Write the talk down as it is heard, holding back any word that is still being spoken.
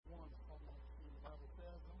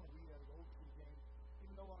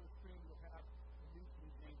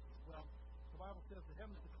Bible says the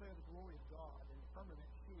heavens declare the glory of God, and the firmament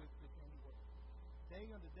sheweth his handiwork. Day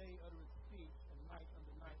unto day uttereth speech, and night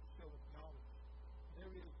unto night showeth knowledge.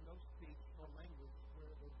 There is no speech nor language where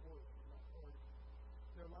their voice is not heard.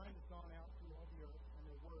 Their line is gone out through all the earth, and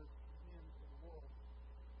their words to the ends of the world.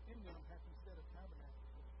 In them hath he set a tabernacle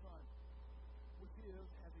for the sun, which is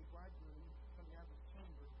as a bridegroom coming out of his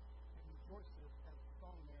chamber, and rejoiceth as a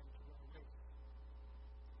strong man to run a race.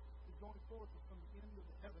 His going forth is from the end of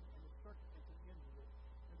the heaven, and his searching unto the end of it,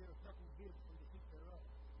 and there is nothing hid from the heat thereof.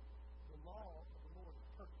 The law of the Lord is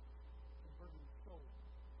perfect, converting the soul.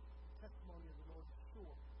 The testimony of the Lord is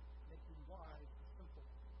sure, making wise the simple.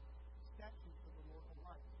 The statutes of the Lord are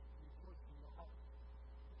right, rejoicing the heart.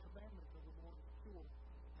 The commandments of the Lord is pure,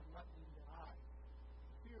 enlightening the eyes.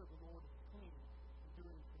 The fear of the Lord is clean,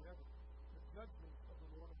 enduring forever. The judgments of the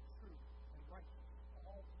Lord are true and righteous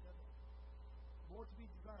altogether. More to be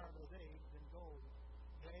desired are they than gold,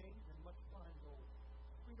 yea, than much fine gold.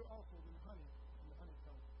 Sweeter also than honey and the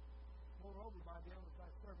honeycomb. Moreover, by them is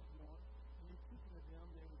thy servant born, and in keeping of them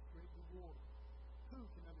there is great reward. Who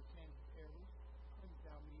can understand his errors? Cleanse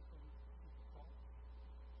thou me from secret faults.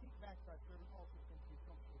 Keep back thy servant also from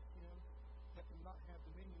presumptuous sin. Let them not have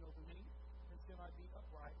dominion over me. Then shall I be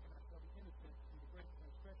upright, and I shall be innocent from the great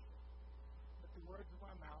transgression. Let the words of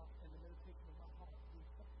my mouth and the meditation of my heart be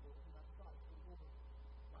acceptable in thy sight, O Lord,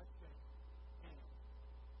 my strength and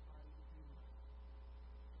my redeemer.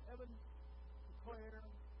 Heaven declare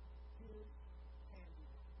his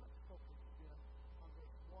handiwork. Let's focus again on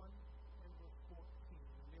verse 1 and verse 14,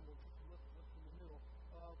 and then we'll take a look at what's in the middle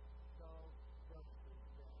of the verses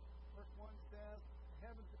there. Verse 1 says, the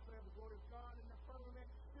heavens declare the glory of God, and the firmament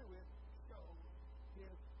sheweth show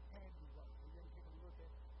his handiwork. And then take a look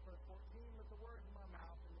at verse 14, let the words of my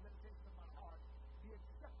mouth and the meditation of my heart be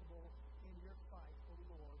acceptable in your sight, O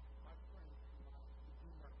Lord, my strength and my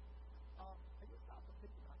redeemer. Have you stopped to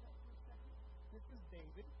think about that for a second? This is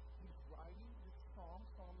David. He's writing this song,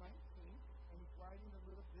 Psalm 19, and he's writing a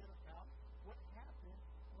little bit about what happens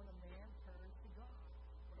when a man turns to God.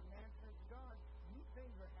 When a man turns to God, new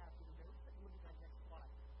things are happening. Let's take a look at that next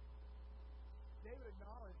slide. David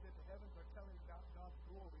acknowledged that the heavens are telling about God's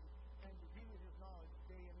glory and revealing his knowledge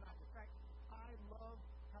day and night. In fact, I love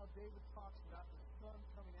how David talks about the sun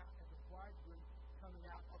coming out and the bridegroom coming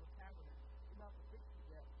out of the tabernacle. Think about the picture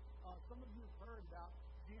there. Some of you have heard about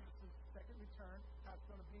Jesus' second return. How it's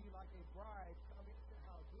going to be like a bride coming,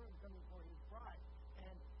 how a groom coming for his bride.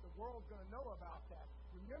 And the world's going to know about that.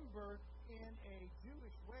 Remember, in a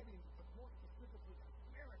Jewish wedding, but more specifically an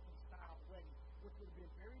American-style wedding, which would have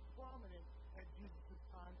been very prominent at Jesus'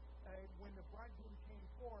 time, when the bridegroom came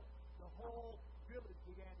forth, the whole village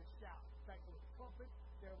began to shout. In fact, there was trumpets,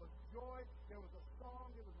 there was joy, there was a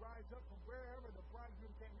song that would rise up from wherever the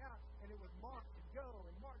bridegroom came out, and it would march and go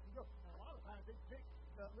and march and go. And a lot of times they picked,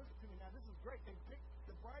 listen to me now, this is great, they picked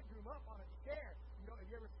the bridegroom up on a chair. You know, have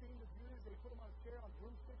you ever seen the Jews? They put him on a chair on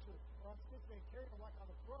broomsticks or on sticks, they carried him like on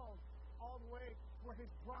a throne all the way where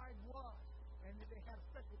his bride was. And then they had a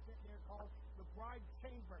special tent there called the bride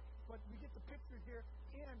chamber. But we get the picture here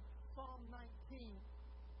in Psalm 19,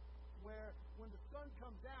 where when the sun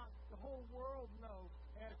comes out, the whole world knows.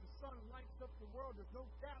 As the sun lights up the world, there's no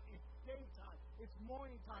doubt it's daytime. It's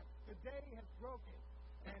morning time. The day has broken.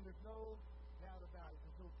 And there's no doubt about it.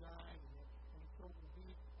 There's no dying in it. And so it will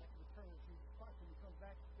be at the return of Jesus Christ. When he comes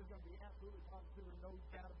back, there's going to be absolutely positively no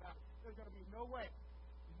doubt about it. There's going to be no way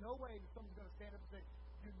that someone's going to stand up and say,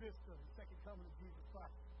 you missed the second coming of Jesus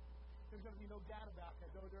Christ. There's going to be no doubt about that.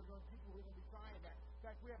 Though there are going to be people who are going to be trying that. In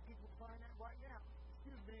fact, we have people trying that right now.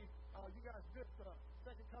 Excuse me, you guys missed the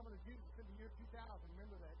second coming of Jesus in the year 2000.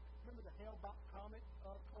 Remember that? Remember the Hale-Bopp comet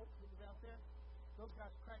cult that was out there? Those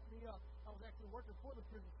guys cracked me up. I was actually working for the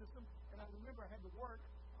prison system, and I remember I had to work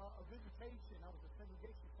a visitation. I was a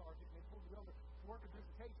segregation sergeant, and they pulled me over to work a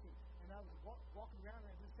visitation. And I was walking around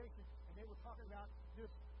in that visitation, and they were talking about this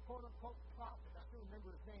quote-unquote prophet. I still remember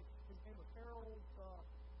his name. His name was Harold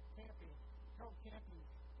Camping.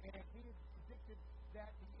 And he had predicted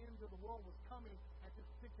that the end of the world was coming at this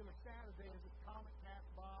particular Saturday as this comet passed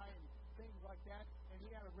by and things like that. And he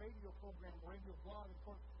had a radio program, a radio blog. And of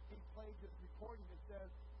course, he played this recording that says,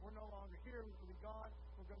 we're no longer here. We're going to be gone.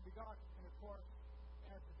 We're going to be gone. And of course,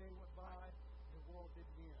 as the day went by, the world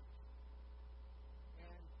didn't end.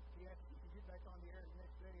 And he asked if he could get back on the air the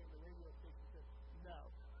next day, and the radio station said, no.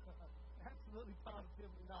 Absolutely,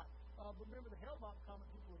 positively not. But remember the Hale-Bopp comet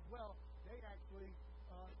people as well, they actually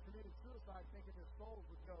committed suicide thinking their souls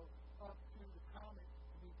would go up to the comet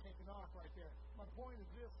and be taken off right there. My point is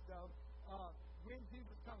this, though. When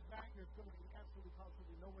Jesus comes back, there's going to be absolutely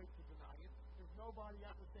positively no way to deny it. There's nobody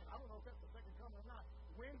out there saying, I don't know if that's the second coming or not.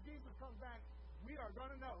 When Jesus comes back, we are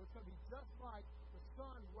going to know it's going to be just like the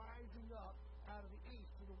sun rising up out of the east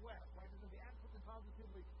to the west, right? There's going to be absolutely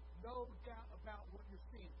positively no doubt about what you're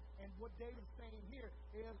seeing. And what David's saying here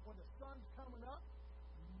is when the sun's coming up,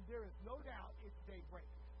 there is no doubt it's daybreak.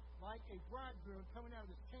 Like a bridegroom coming out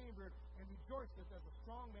of his chamber and rejoiceth as a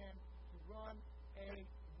strong man to run a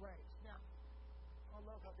race. Now, I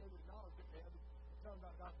love how David acknowledged it there. He's telling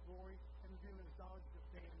about God's glory and revealing his knowledge of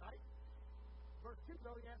day and night. Verse 2,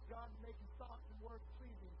 though, he asked God to make his thoughts and words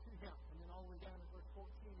pleasing to him. And then all the way down in verse 14,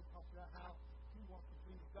 he talks about how he wants to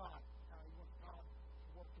please God, how he wants God to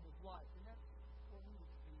work in his life. And that's what we need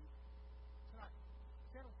to do tonight.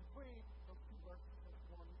 Channel between those two verses, verse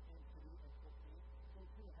 1 and 2 and 14. So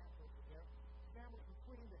two and a half verses there. Sandwich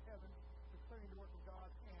between the heavens, declaring the work of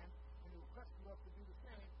God's hand, and the request for us to do the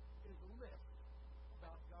same is a list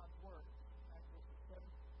about God's word. Acts verses 7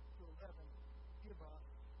 to 11 give us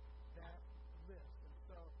that list. And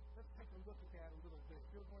so let's take a look at that a little bit. If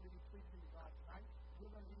you're going to be pleasing to God tonight,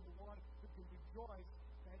 you're going to be the one who can rejoice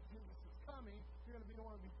that Jesus is coming. You're going to be the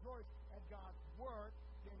one who rejoice at God's word.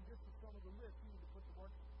 Then this is some of the list you need to put to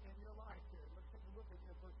work in your life here. Let's take a look at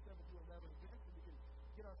verse 7 to 11 again so we can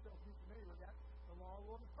get ourselves familiar with that. The law of the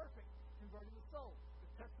Lord is perfect, converting the soul. The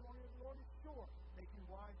testimony of the Lord is sure, making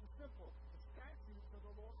wise the simple. The statutes of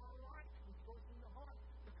the Lord are right, rejoicing the heart.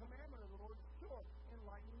 The commandment of the Lord is pure,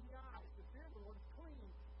 enlightening the eyes. The fear of the Lord is clean,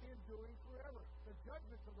 enduring forever. The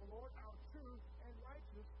judgments of the Lord are true and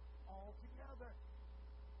righteous altogether.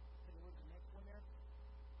 Take a look at the next one there.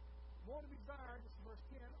 More to be desired, this is verse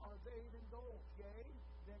 10, are they than gold, yea,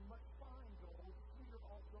 than much fine gold, sweeter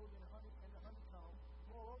also than honey and the honeycomb.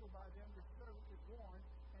 Moreover, by them the servant is warned,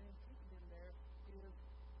 and in keeping them there is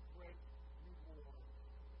great reward.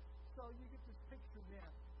 So you get this picture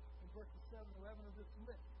then in verses 7 and 11 of this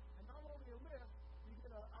list. And not only a list, you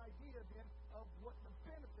get an idea then of what the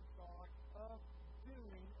benefits are of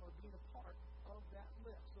doing or being a part of that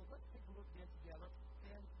list. So let's take a look again together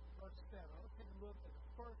in verse 7. Let's take a look at the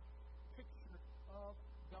first picture of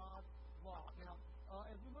God's law. Now,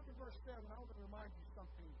 as we look at verse 7, I want to remind you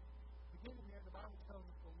something. Beginning there, the Bible tells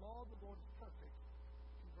us the law of the Lord is perfect,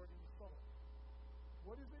 converting the soul.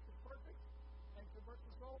 What is it that's perfect and converts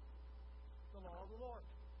the soul? The law of the Lord.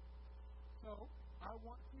 So, I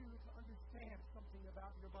want you to understand something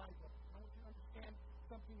about your Bible. I want you to understand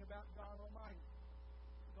something about God Almighty.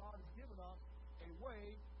 God has given us a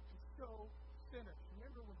way to show sinners.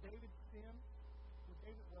 Remember when David sinned?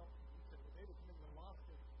 David committed a lot of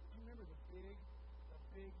sins. Do you remember the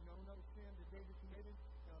big no-no sin that David committed?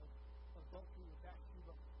 Adultery with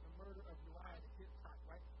Bathsheba, the murder of Uriah the Hittite,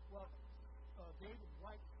 right? Well, David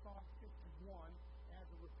writes Psalm 51 as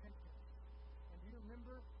a repentance. And do you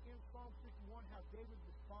remember in Psalm 51 how David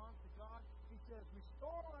responds to God? He says,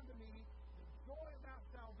 restore unto me the joy of thy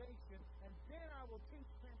salvation, and then I will teach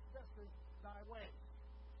transgressors thy ways.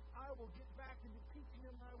 I will get back into teaching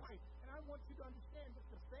them thy way. And I want you to understand that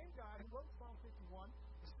the same guy who wrote Psalm 51,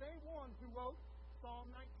 the same one who wrote Psalm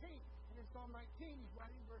 19. And in Psalm 19, he's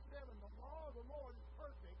writing verse 7, the law of the Lord is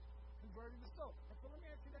perfect, converting the soul. And so let me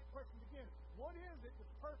ask you that question again. What is it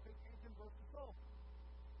that's perfect and converts the soul?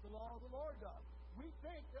 The law of the Lord does. We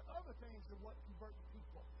think that other things are what convert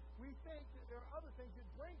people. We think that there are other things that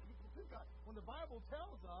bring people to God. When the Bible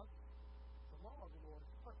tells us the law of the Lord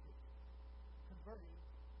is perfect, converting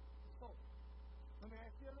the soul. Let me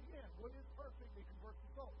ask you that again. What is perfect that converts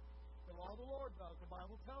the soul? The law of the Lord does. The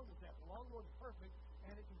Bible tells us that. The law of the Lord is perfect,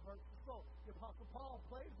 and it converts the soul. The Apostle Paul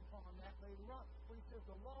plays upon that later on when he says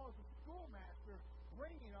the law is a schoolmaster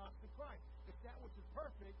bringing us to Christ. It's that which is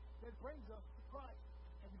perfect that brings us to Christ.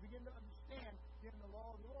 And you begin to understand then the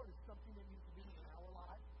law of the Lord is something that needs to be in our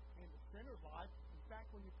life, in the sinner's life. In fact,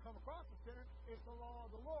 when you come across a sinner, it's the law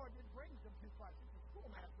of the Lord that brings them to Christ. It's the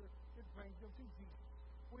schoolmaster that brings them to Jesus.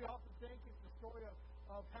 We often think it's the story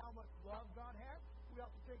of how much love God has. We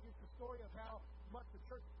often think it's the story of how much the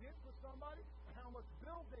church did for somebody, or how much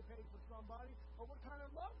bills they paid for somebody, or what kind of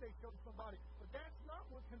love they showed somebody. But that's not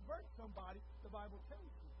what converts somebody. The Bible tells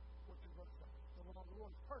you what converts them. The law of the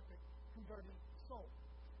Lord is perfect, converting the soul.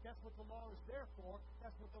 That's what the law is there for.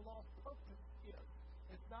 That's what the law's purpose is.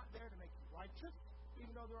 It's not there to make you righteous,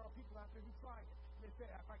 even though there are people out there who try it. They say,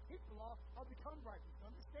 if I keep the law, I'll become righteous.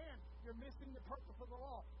 Understand, you're missing the purpose of the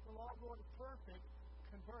law. The law of the Lord is perfect,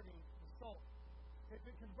 converting the soul. If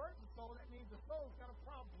it converts the soul, that means the soul's got a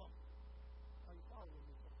problem. Are you following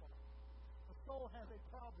me so far? The soul has a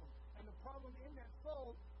problem. And the problem in that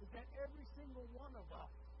soul is that every single one of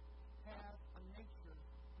us has a nature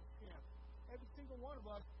to sin. Every single one of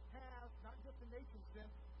us has not just a nature to sin,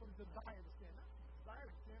 but a desire to sin. Not a desire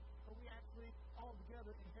to sin, but we actually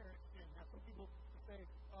altogether inherit sin. Now, some people say,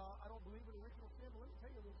 I don't believe in original sin, but let me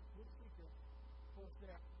tell you this secret for us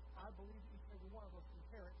that I believe each and every one of us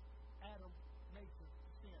inherits Adam's nature to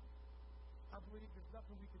sin. I believe there's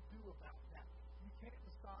nothing we can do about that. You can't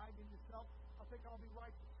decide in yourself, I think I'll be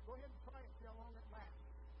righteous. Go ahead and try it, see how long it lasts.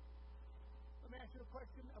 Let me ask you a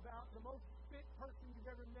question about the most fit person you've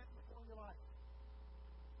ever met before in your life.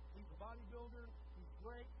 He's a bodybuilder. He's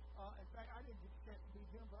great. In fact, I didn't get a chance to meet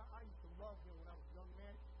him, but I used to love him when I was a young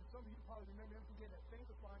man. And some of you probably remember him. He had that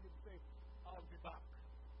famous line that would say, "I'll be back."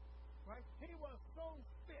 Right? He was so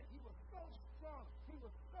fit. He was so strong. He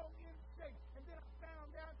was so in shape. And then I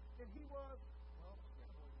found out that he was, well,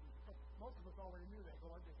 most of us already knew that.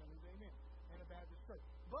 Go like this, I knew amen. In a Baptist church.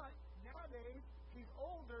 But nowadays, he's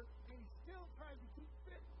older and he still tries to keep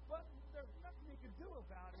fit, but there's nothing he can do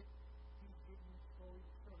about it. He's getting slowly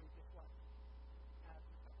but surely just like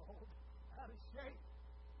old, out of shape.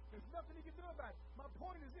 There's nothing you can do about it. My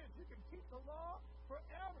point is this: you can keep the law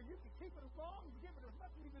forever. You can keep it as long as you give it. There's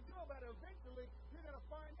nothing you can do about it. Eventually, you're going to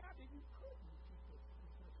find out that you couldn't keep it.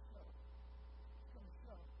 It's going to show. It's going to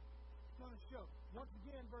show. It's going to show. Once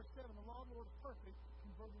again, verse 7, the law of the Lord is perfect,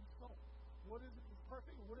 converting the soul. What is it that's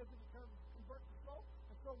perfect, and what is it that converts the soul?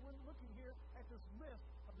 And so we're looking here at this list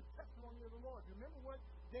of the testimony of the Lord. Remember what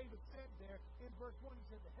David said there in verse 1. He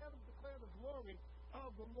said, "The heavens declare the glory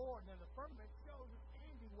of the Lord, and the firmament shows his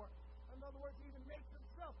handiwork." In other words, even nature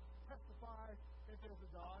itself testifies that there's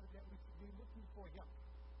a God and that we should be looking for him.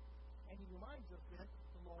 And he reminds us then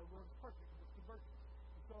the law of the Lord is perfect in its conversion.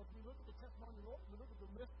 And so if we look at the testimony of the Lord, we look at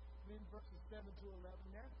the list in verses 7 to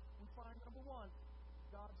 11 there, we find number 1,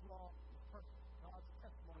 God's law is perfect. God's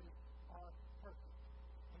testimonies are perfect.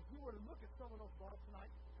 And if you were to look at some of those laws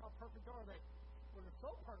tonight, how perfect are they? Well, they're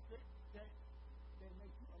so perfect that they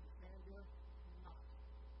make you understand they're not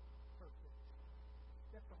perfect.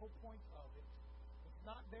 That's the whole point of it. It's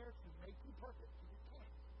not there to make you perfect, because it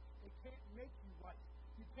can't. It can't make you right.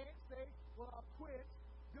 You can't say, "Well, I'll quit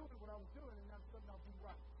doing what I was doing, and now all of a sudden I'll be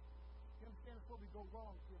right." You understand? That's where we go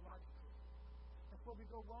wrong theologically. That's where we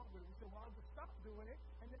go wrong with it. We say, "Well, I'll just stop doing it,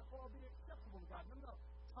 and therefore I'll be acceptable to God." No.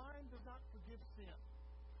 Time does not forgive sin.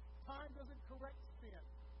 Time doesn't correct sin.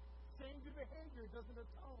 Change of behavior doesn't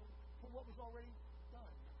atone for what was already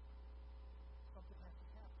done. Something has to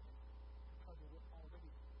happen because of what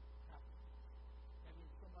already happened. That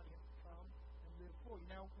means somebody has to come and live for you.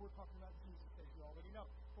 Now, we're talking about Jesus, as you already know.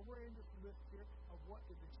 But we're in this list here of what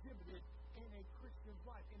is exhibited in a Christian's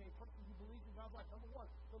life, in a person who believes in God's life. Number 1,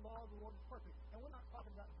 the law of the Lord is perfect. And we're not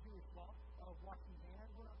talking about the Jewish law of washing hands.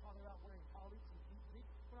 We're not talking about wearing collies and deep.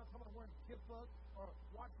 We're not talking about wearing kippahs or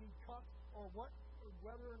washing cups or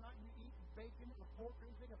whether or not you eat bacon or pork or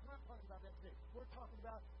anything. We're not talking about that today. We're talking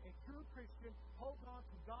about a true Christian holds on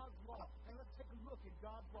to God's law. And let's take a look at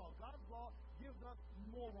God's law. God's law gives us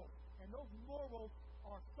morals. And those morals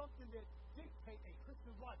are something that dictate a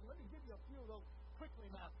Christian's life. And let me give you a few of those quickly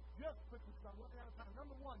now. Just quickly, because I'm running out of time.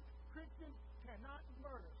 Number 1, Christians cannot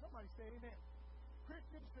murder. Somebody say amen.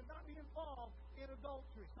 Christians should not be involved in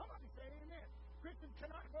adultery. Somebody say amen. Christians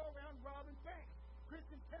cannot go around robbing banks.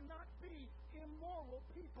 Christians cannot be immoral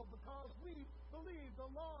people because we believe the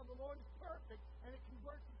law of the Lord is perfect and it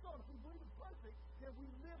converts the soul. If we believe it's perfect, then we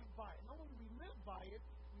live by it. Not only do we live by it,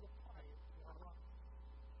 we apply it to our lives.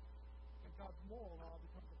 And God's moral law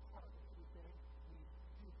becomes a part of everything we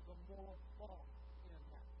do. The moral law in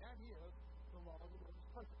that. That is the law of the Lord is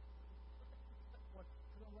perfect. Because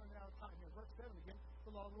I'm running out of time here. Verse 7 again.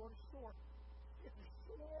 The law of the Lord is sure. It's a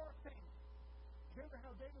sure thing. Remember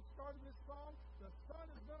how David started this song? The sun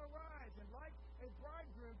is going to rise, and like a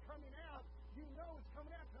bridegroom coming out, you know it's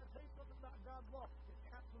coming out. Can I tell you something about God's law? It's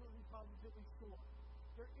absolutely positively sure.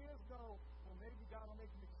 There is no, well, maybe God will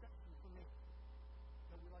make an exception for me.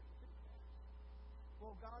 So we like to think that.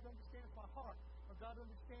 Well, God understands my heart, or God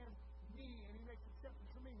understands me, and he makes exceptions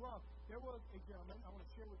for me. Well, there was a gentleman, I want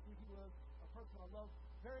to share with you, he was a person I love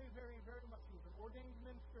very, very, very much. He was an ordained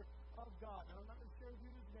minister of God. And I'm not going to share with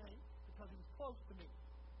you his name, because he was close to me.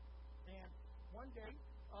 And one day,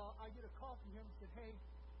 I get a call from him and said, "Hey,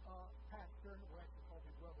 Pastor," or actually called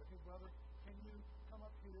his brother, "Hey, brother, can you come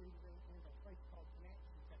up here?" He was in a place called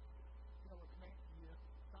Comanche, Texas. You know what Comanche is?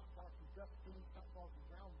 It's not far from Dustin, it's not far from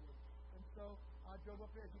Brownwood. And so I drove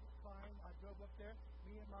up there. He was fine. I drove up there.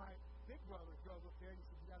 Me and my big brother drove up there. And he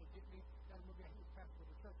said, "You got to get me. You got to move me out." He was pastor of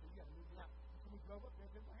the church, so you got to move me out. So we drove up there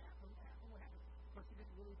and said, "What happened? What happened? What happened?" But he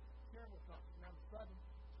didn't really share with us. And all of a sudden,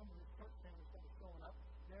 some of his church family started showing up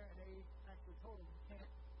there, and they actually told him, "You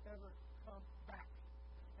can't ever come back."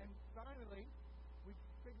 And finally, we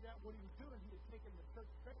figured out what he was doing. He had taken the church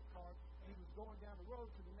credit card, and he was going down the road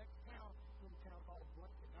to the next town, to a town called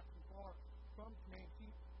Blanket, not too far from Comanche.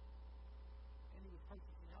 And he was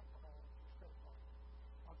purchasing alcohol set apart.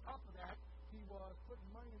 On top of that, he was putting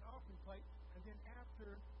money in the offering plate, and then after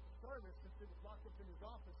the service, since it was locked up in his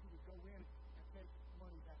office, he would go in and take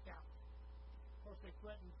money back out. Of course, they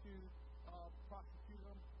threatened to prosecute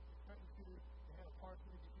him. They threatened to have a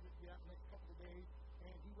parsonage if he didn't get out in the next couple of days,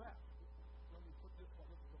 and he left. Let me put this one.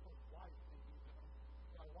 This is the first wife thing he's done.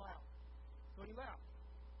 Got a while. So he left.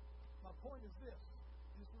 My point is this.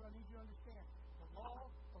 This is what I need you to understand. The law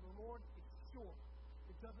of the Lord is sure.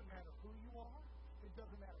 It doesn't matter who you are. It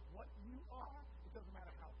doesn't matter what you are. It doesn't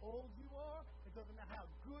matter how old you are. It doesn't matter how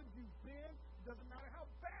good you've been. It doesn't matter how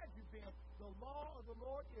bad you've been. The law of the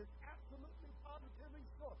Lord is absolutely, positively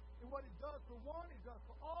sure. And what it does for one, it does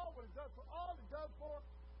for all. What it does for all, it does for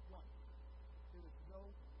one. There is no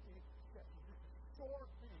exception. This is a sure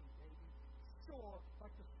thing, baby. Sure,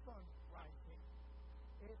 like the sun rising.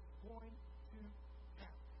 It's going to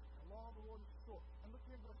happen. The law of the Lord is sure. And look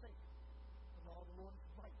here what I say. The law of the Lord is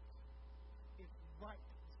right. It's right.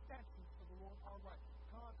 The statutes of the Lord are right.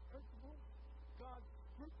 God's principles, God's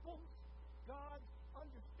truthfulness, God's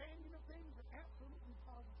understanding of things are absolutely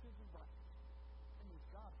positively right. That means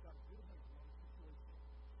God's got a good hand on the situation.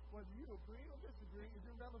 Whether you agree or disagree is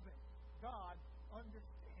irrelevant. God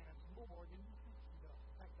understands more than you think he does.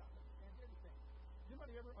 In fact, God understands everything.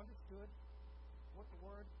 Anybody ever understood what the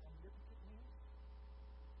word omnipotent means?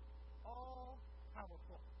 All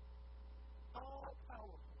powerful. All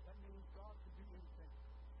powerful. That means God can do anything.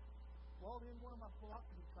 Well, in one of my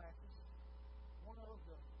philosophy classes, one of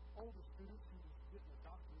the older students who was getting a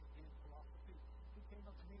doctorate in philosophy, he came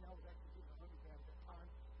up to me, and I was actually getting an undergrad at that time,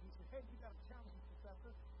 and he said, "Hey, you got to challenge the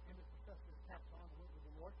professor." And the professor passed on and went with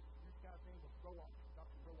the Lord. This guy's name was Rowan,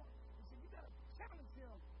 Dr. Rowan. He said, "You got to challenge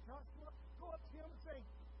him, Joshua. Go up to him and say,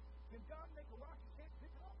 can God make a rock you can't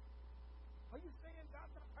pick up? Are you saying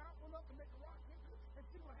God's not powerful enough to make a rock pick up? And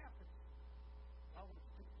see what happens." I was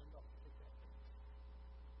stupid enough to take that.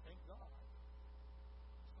 Thank God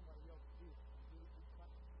somebody else did and gave me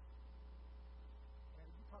class. And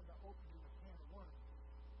you talk about opening a can of worms.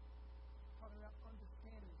 Talking about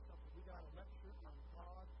understanding something. We got a lecture on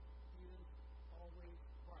God is always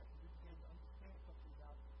right. We begin to understand something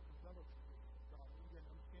about the relativeness of God. We begin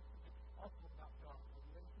to understand something also about God. Are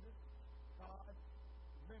you ready for this? God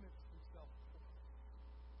limits himself to us.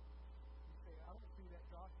 You say, "I don't see that,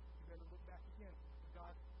 God." You better look back again.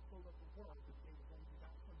 God so loved the world that he gave his only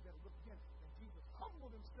begotten Son. You better look again. And Jesus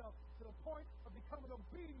humbled himself to the point of becoming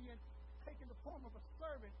obedient, taking the form of a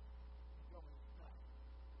servant, and going back.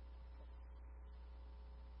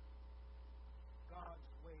 God's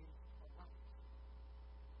ways are right.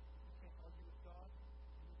 You can't argue with God.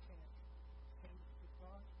 You can't change with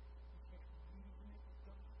God. You can't reason it with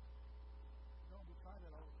God. No, we try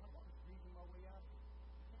that all the time. I'm just reasoning my way out of it.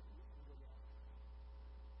 You can't reason your way out of it.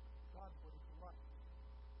 God's ways are right.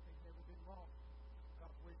 They've never been wrong.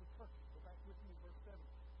 God's ways are perfect. Go back with me in verse 7.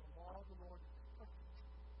 The law of the Lord is perfect.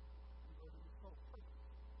 And Lord, it is so perfect.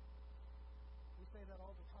 We say that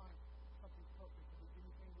all the time. Something's perfect. Is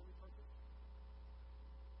anything really perfect?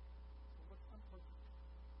 So what's unperfect?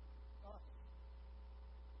 Us.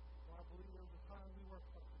 Well, I believe there was a time we were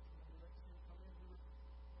perfect. And when we let sin come in, we were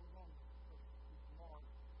no longer perfect. We were lost.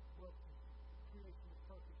 Broken. Creation was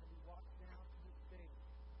perfect. And we walk down to this day.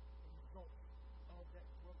 The result of that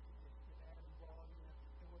brokenness that Adam brought in,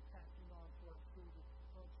 and we're passing on to our children.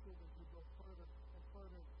 Our children who go further and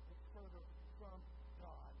further and further from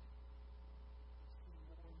God. We see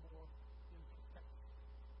more and more imperfection.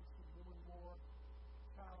 We see more and more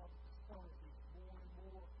child dishonesty, more and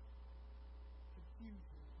more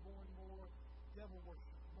confusion, more and more devil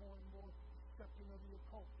worship, more and more deception of the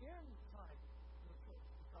occult inside the church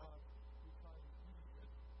because we try to use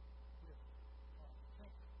it with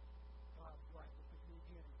God's God's right. Look at me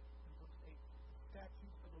again in verse 8. The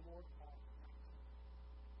statutes of the Lord are right.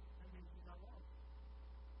 That means he's not wrong.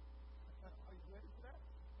 Are you ready for that?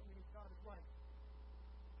 That means God is right.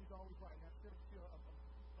 He's always right. Now, there's still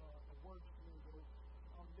a word to me that is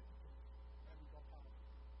omnipotent. That means all powerful.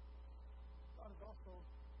 God is also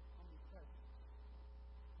omnipresent.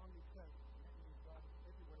 Omnipresent. And that means God is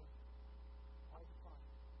everywhere, all the time.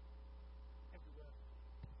 Everywhere,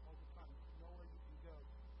 all the time. Nowhere you can go.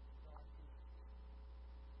 God is.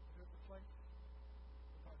 There's a place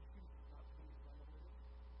where God chooses not to be. I know where it is.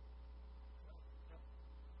 Yep.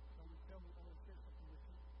 Somebody tell me, I'm going to share something with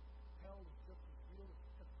you. Hell is just as real as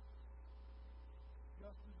heaven.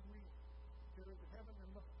 Just as real. If there is a heaven,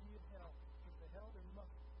 there must be a hell. If there's a hell, there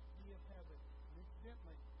must be a heaven. And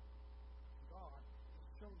incidentally, God has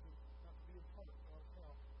chosen not to be a part of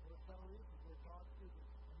hell. Where hell is where God isn't.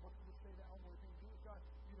 And most people say that, "Oh, what do you do with God?"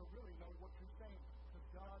 You don't really know what you're saying. Because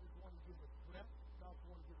God is the one who gives us breath. God's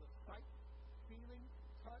the one who gives us sight, feeling,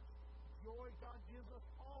 touch, joy. God gives us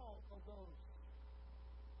all of those.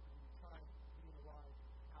 And we try being alive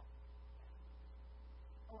out.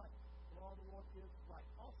 All right. The law of the Lord is right.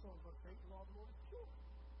 Also in verse 8, the law of the Lord is pure.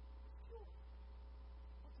 Pure.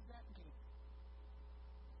 What does that mean?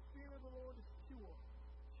 The fear of the Lord is pure.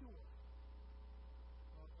 Pure.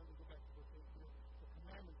 Well, let me go back to verse 8 here. The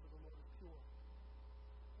commandments of the Lord is pure.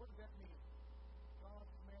 What does that mean?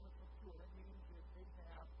 God's commandments are pure. That means that they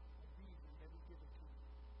have a reason that He given to you.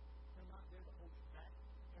 They're not there to hold you back.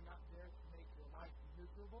 They're not there to make your life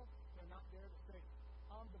miserable. They're not there to say,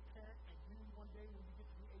 I'm the parent, and you one day when you get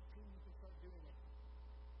to be 18, you can start doing it.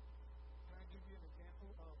 Can I give you an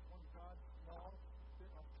example of one of God's laws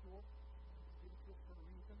that are pure? Give it for a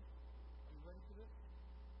reason. Are you ready for this?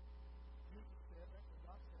 Jesus said, that's what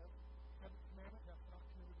God says, seventh commandment, that's not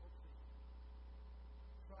committed or sin.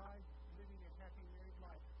 Try living a happy married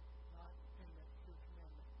life, not in that pure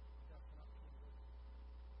commandment, that's not committed or sin.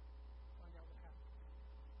 Find out what happens.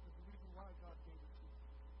 There's a reason why God gave it to you.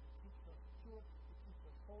 It keeps us pure, it keeps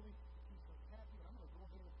us holy, it keeps us happy, and I'm going to go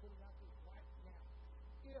ahead and put it out there right now.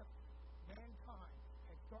 If mankind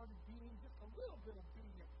had started being just a little bit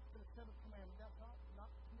obedient to the seventh commandment, that's not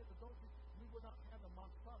commit adultery, we would not have the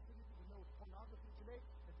monstrosity that we know is pornography today.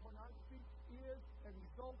 And pornography is a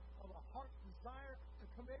result of a heart's desire to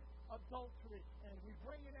commit adultery. And we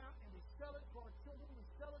bring it out and we sell it to our children, we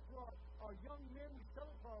sell it to our young men, we sell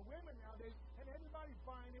it to our women nowadays, and everybody's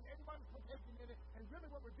buying it, everybody's partaking in it, and really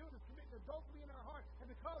what we're doing is committing adultery in our heart. And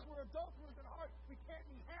because we're adulterers in our heart, we can't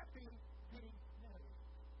be happy being married.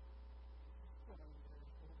 Over and over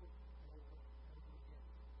and over and over again.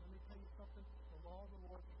 Let me tell you something. The law of the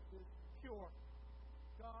Lord is pure.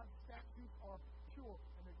 God's statutes are pure,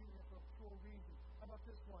 and they're given it for a pure reason. How about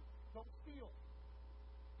this one? Don't steal.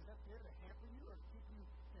 Is that there to hamper you or to keep you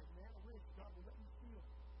as man or rich? God will let you steal.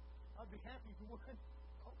 I'd be happy if you would.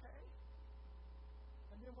 Okay.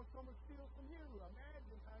 And then when someone steals from you,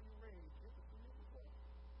 imagine how you rage. You ever seen it before?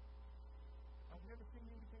 I've never seen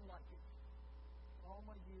anything like it. All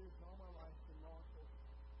my years and all my life in law enforcement,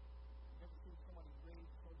 I've never seen somebody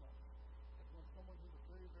rage so much as when someone who was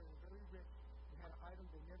very, very, very rich and had an item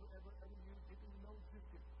they never, ever, ever used, didn't even know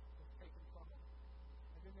existed, was taken from them.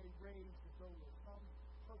 And then they raged as though it was some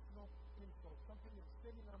personal insult, something that was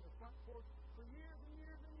sitting on the front porch for years and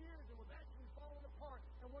years and years and was actually falling apart.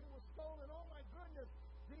 And when it was stolen, oh my goodness,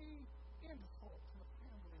 the insult to the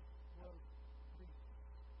family was deep.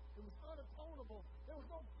 It was unatonable. There was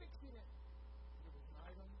no fixing it. It was an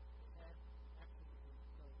item that had absolutely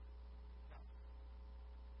no value.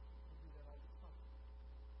 We do that all the time.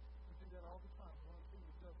 We do that all the time. One of the things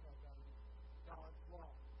that does have value, God's law.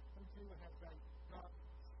 Let me tell you what has value. God's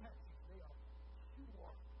statutes, they are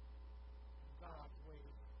pure. God's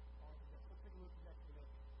ways are the best. Let's take a look next to that.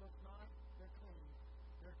 Verse 9, they're clean.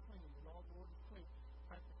 They're clean. The law of the Lord is clean. In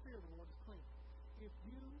fact, the fear of the Lord is clean. If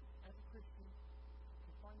you, as a Christian,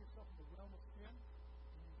 can find yourself in the realm of sin,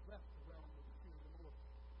 then you've left the realm of the fear of the Lord.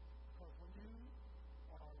 Because when you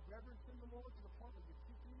are reverencing the Lord to the point where you're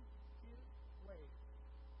keeping His ways,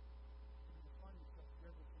 then you find yourself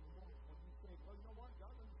reverencing the Lord. When you say, well, you know what?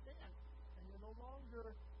 God understands. And you're no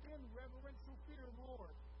longer in reverential fear of the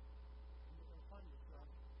Lord. And you're going to find yourself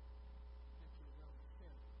into the realm of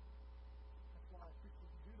sin. That's why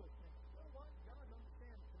Christians do those things. You know what? God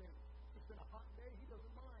understands today. It's been a hot day. He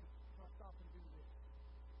doesn't mind if I stop and do this.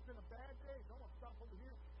 It's been a bad day. So I'm going to stop over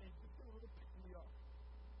here and just get a little pick me up.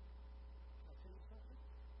 Can I tell you something?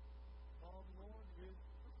 The law of the Lord is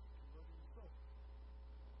worthy of soul.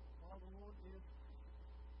 The law of the Lord is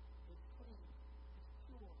clean. It's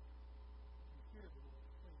pure. And fear of the Lord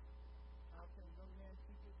is clean. How can a young man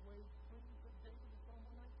keep his ways clean, said David in Psalm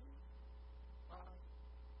 119? By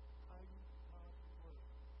hiding God's word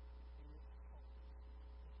in his heart.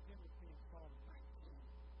 Begin with me in Psalm 19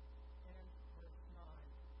 and verse 9.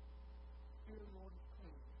 Fear of the Lord is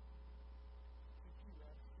clean. If you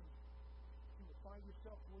have sin, you will find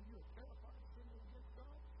yourself where you are terrified of sinning against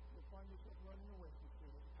God. You'll find yourself running away from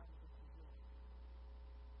sin every time you get to it.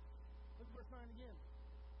 Look at verse 9 again.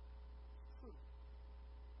 True.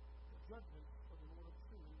 The judgment of the Lord is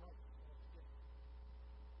true and righteous all today.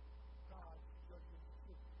 God's judgment is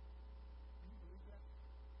true. Do you believe that?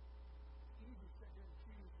 It's easy to sit there and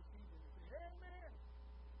choose this evening and say, amen!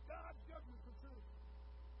 God's judgments are true.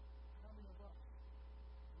 How many of us,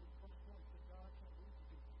 in the first point, said, God, I can't believe you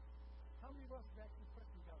did this? How many of us have actually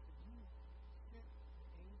questioned God that you sent the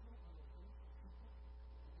angel on the way of people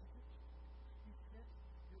in Egypt? You sent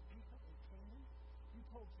your people in Canaan? You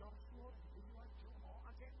told Joshua and the Israelites, kill them all?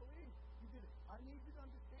 I can't believe you did it. I need you to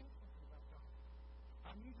understand something about God.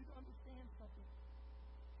 I need you to understand something.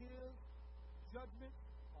 His judgments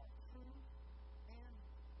are true and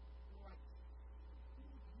righteous. Who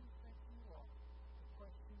do you think you are to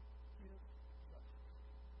question His judgment?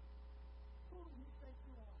 Who do you think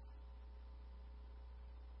you are?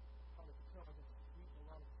 Probably can tell I've been reading a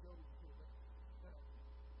lot of Job here, but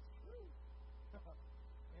it's true.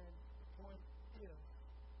 And the point is,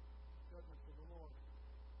 judgments of the Lord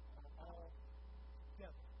are all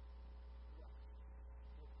together right.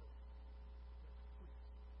 No question. There's truth.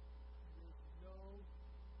 There is no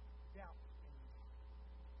doubt in this.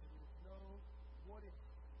 There is no what if.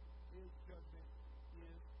 His judgment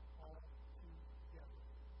is all together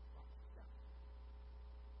right. Now,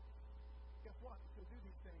 guess what? If you'll do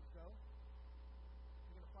these things, though,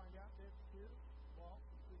 you're going to find out that His law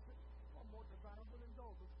is far more desirable than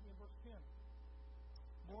gold. Look at me in verse 10.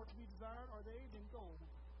 More to be desired are they than gold.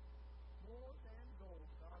 More than gold,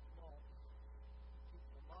 God's law keeps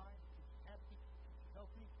you alive, keeps you happy, keeps you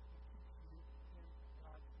healthy, and keeps you in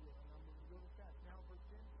God's will. And I'm moving really fast. Now, verse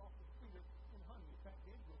 10 is also sweeter than honey. In fact,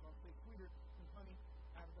 David goes on to say sweeter than honey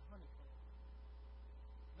out of the honeycomb.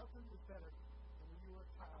 Nothing was better than when you were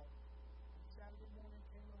a child. And Saturday morning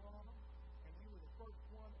came along, and you were the first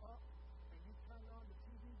one up, and you turned on the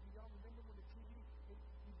TV. Do y'all remember when the TV,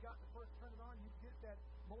 you got to first turn it on, you get that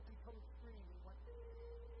multicolored screen. It went,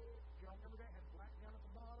 y'all remember that? It had black down at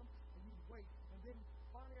the bottom, and you'd wait. And then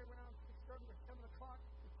finally around 6:30 or 7 o'clock,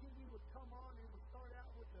 the TV would come on, and it would start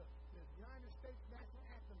out with the United States national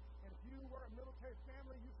anthem. And if you were a military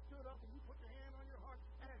family, you stood up and you put your hand on your heart,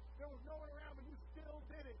 and there was no one around, but you still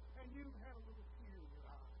did it. And you had a little tear in your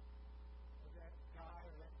eye. Or that guy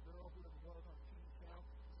or that girl, whoever it was on the TV channel,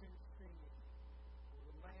 singing, for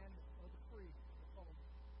the land of the free, the home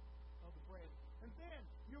of the brave. And then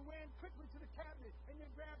you ran quickly to the cabinet and you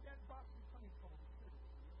grabbed that box of honeycomb.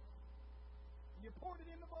 And you poured it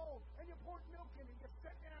in the bowl and you poured milk in it and you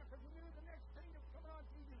sat down because you knew the next thing that was coming on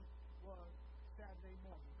TV was Saturday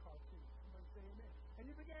morning cartoon. Somebody say amen. And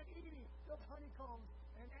you began eating those honeycombs,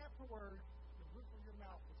 and afterwards the roof of your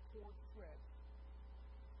mouth was torn to shreds.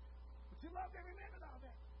 But you loved every minute of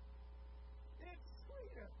it. It's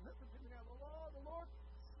sweeter. Listen to me now. The law of the Lord,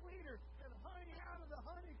 sweeter than honey out of the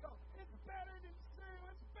honeycomb. It's better than cereal.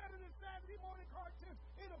 It's better than Saturday morning cartoons.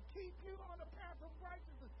 It'll keep you on the path of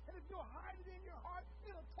righteousness. And if you'll hide it in your heart,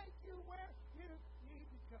 it'll take you where you need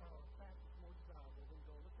to go. In fact, it's more desirable than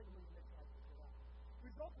gold. Let's take a look at the next slide. The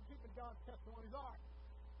results of keeping God's testimonies are,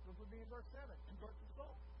 look with me in verse 7, convert the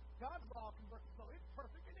soul. God's law converts the soul. It's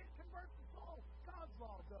perfect and it converts the soul. God's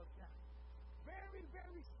law does that. Very,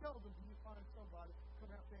 very seldom do you find somebody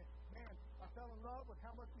come out saying, man, I fell in love with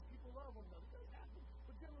how much these people love one another. It doesn't happen.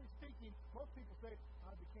 But generally speaking, most people say,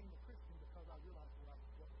 I became a Christian because I realized where I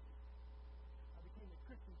was going. I became a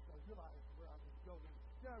Christian because I realized where I was going.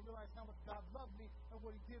 Then I realized how much God loved me and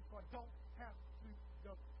what He did, so I don't have to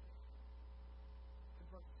go.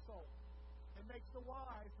 Convert the soul. It makes the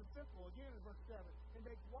wise the simple. Again in verse 7. It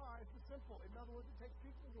makes wise the simple. In other words, it takes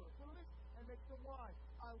people who are foolish and makes them wise.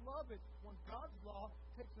 I love it when God's law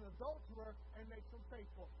takes an adulterer and makes them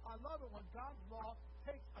faithful. I love it when God's law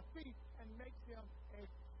takes a thief and makes him a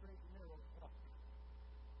straight and narrow walker.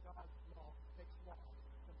 God's law makes wise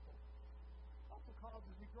simple. Also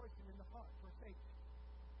causes rejoicing in the heart. Verse 8.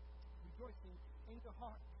 Rejoicing in the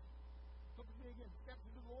heart. Look at me again. Steps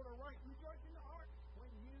of the Lord are right. Rejoice in the heart. When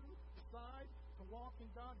you decide to walk in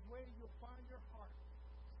God's way, you'll find your heart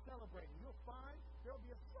celebrating. You'll find there'll be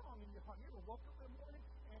a song in your heart. You ever woke up in the morning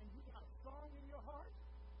and you got a song in your heart?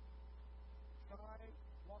 Try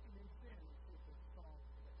walking in sin and see if there's a song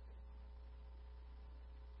in that day.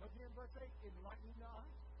 Look here in verse 8. Enlighten the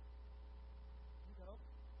eyes. You know,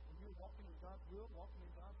 when you're walking in God's will, walking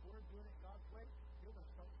in God's word, doing it God's way, you're going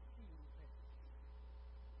to start seeing things.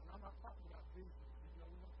 And I'm not talking about vision. You know,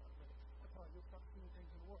 we're not talking about it. I'm talking you'll start seeing things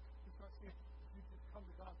in the world. You start seeing, if you just come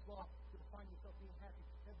to God's law, you'll find yourself being happy.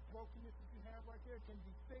 That brokenness that you have right there can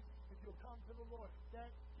be fixed if you'll come to the Lord. That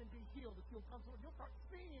can be healed if you'll come to the Lord. You'll start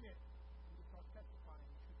seeing it. And you'll start testifying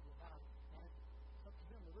to people about it. Right? It's up to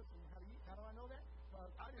them to listen. How do I know that?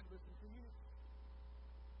 Because I didn't listen to you.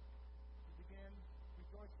 You began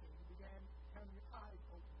rejoicing. You began having your eyes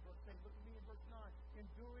open. Verse 8. Look at me in verse 9.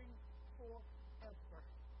 Enduring forever.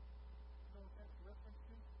 You know what that's a reference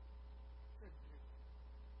to? Scripture.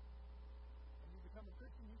 When you become a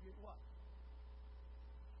Christian, you get what?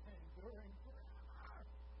 Enduring forever.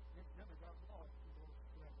 Remember, God's law endures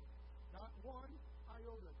forever. Not one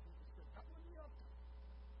iota, Jesus said. Not one iota.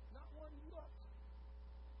 Not one iota.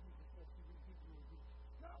 Jesus said to the Hebrew again.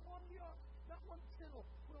 Not one iota. Not one tittle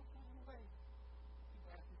will fall away. People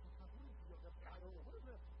ask me sometimes, what is the iota? What is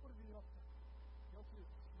the iota? The iota is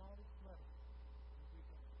the smallest letter in the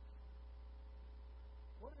Greek.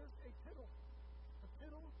 What is a tittle? A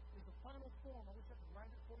tittle is the final form. I wish I could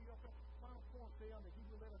write it for you up there. Final form, say on the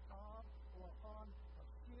Hebrew letter Tav or on a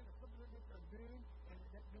skin or something that makes a noon, and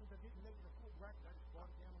that means I didn't make it a full bracket. I just brought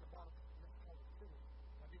it down on the bottom, and that's called a tittle.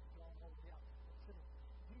 I didn't draw all the way out. A tittle.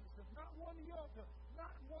 Jesus says, not one iota,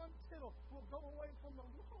 not one tittle will go away from the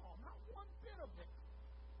law. Not one bit of it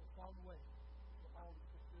will fall away. Will all be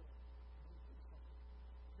fulfilled. Let me tell you something.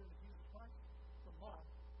 In Jesus Christ, the law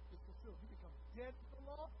is fulfilled. You become dead to the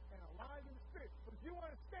law and alive in the Spirit. But if you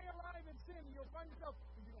want to stay alive in sin, you'll find yourself,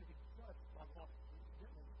 you're going to be judged by the law.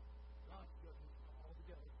 God's judgment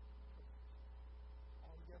altogether.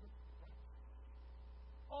 Altogether.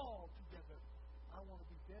 Altogether. I want to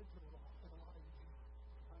be dead to the law and alive in Jesus.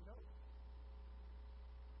 I know.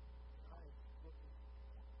 I am looking.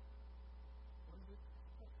 What is it?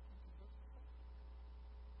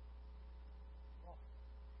 Law.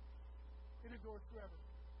 It endures forever.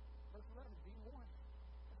 Verse 11, be warned.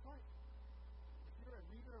 That's right. If you're a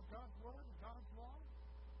reader of God's Word and God's law,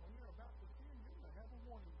 when you're about to sin, you're going to have a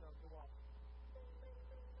warning bell go off.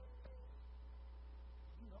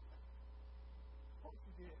 You know that. Of course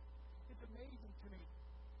you did. It's amazing to me.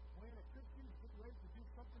 When a Christian is getting ready to do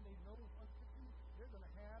something they know is unchristian, they're going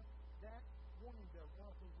to have that warning bell go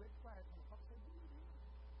off, those red flags on the top. Say, what are you doing?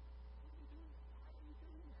 What are you doing? Why are you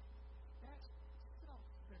doing that? That's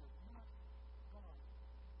self-centered, not God.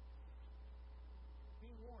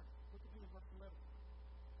 Being warned. Look at me in verse 11.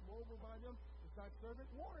 Moreover by them is thy servant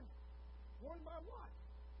warned. Warned by what?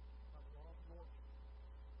 By the law of the Lord.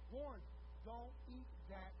 Warned. Don't eat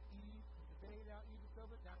that, Eve. And the day thou eatest of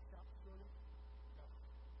it, thou shalt surely die.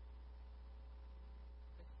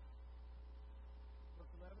 Verse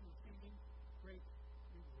 11, receiving great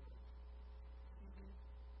reward. Receiving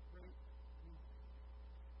great reward.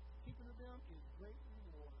 Keeping of them is great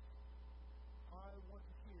reward. I want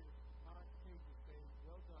to hear my Savior say,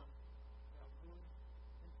 well done, thou good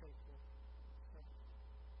and faithful servant.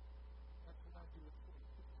 That's what I do it for.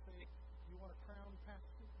 People say, do you want a crown,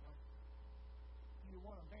 pastor? No. Do you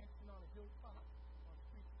want a mansion on a hilltop? On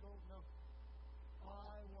streets of gold? No.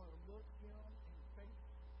 I want to look him in the face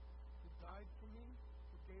who died for me,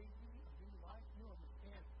 who gave me a new life. You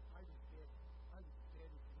understand, I was dead. I was dead.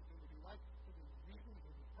 He gave me new life. He gave me reason. He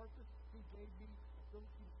gave me purpose. He gave me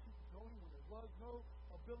ability to keep going when there was no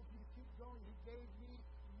ability to keep going. He gave me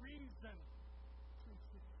reason to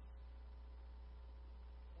exist.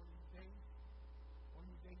 One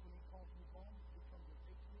of these days when he calls me home, he comes and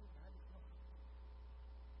takes me, and I just know.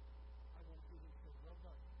 I want to hear him say, well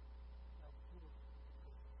done. Now, good.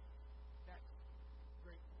 That's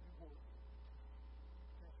great reward.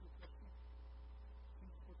 Can I ask you a question?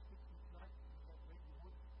 Please put 6 in tonight. Is that great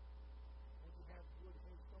reward? When you have wood,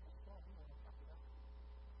 hay, stubble, straw, we want to talk about it.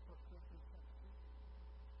 1 Corinthians chapter 2.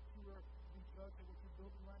 If you were to be judged of what you're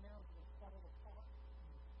building right now, it's going to fall apart.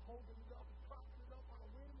 Holding it up and propping it up on a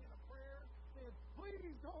wind and a prayer, saying,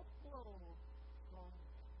 please don't blow. Strong.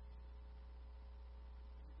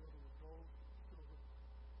 You're building with gold, silver,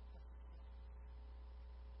 precious stones.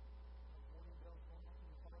 Like warning bells going off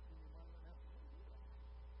in your heart and your mind right now. Don't do that.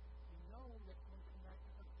 You know that's going to come back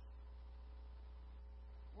to hurt.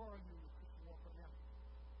 Where are you in your Christian walk right now?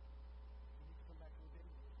 You need to come back to a day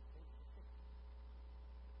where you're supposed to take.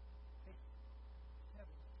 Take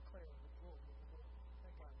heaven, declare the glory of the Lord.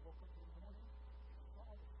 That guy woke up in the morning,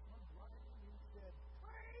 saw the sun rising, and he said,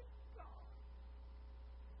 praise God!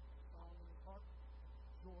 Song in his heart,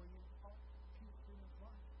 joy in his heart, peace in his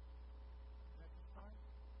life. And at this time,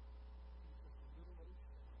 he was just a little old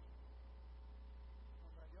shepherd. How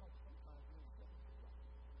about y'all? Sometimes you're in seven for God.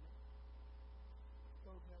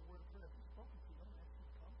 Closing that word of prayer. If you've spoken to them, ask you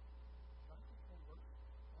to come. Not just one verse.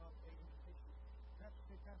 A invitation. Pastor,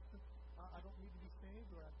 say, Pastor, I don't need to be saved,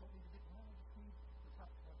 or I don't need to get wrong. I just need to talk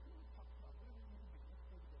about what we talk about. Whatever we need to do. Let's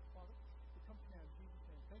pray together. Father, we come to now in Jesus'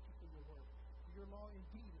 name. Thank you for your word. For your law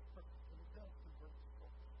indeed is perfect, and it does convert people.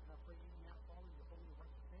 And I pray even now, Father, in your holy and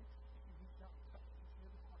righteous name, that you reach out and touch each and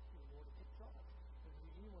every heart here, Lord, and take charge. If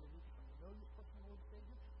there's anyone who needs to come to know your personal Lord and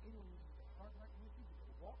Savior, anyone who needs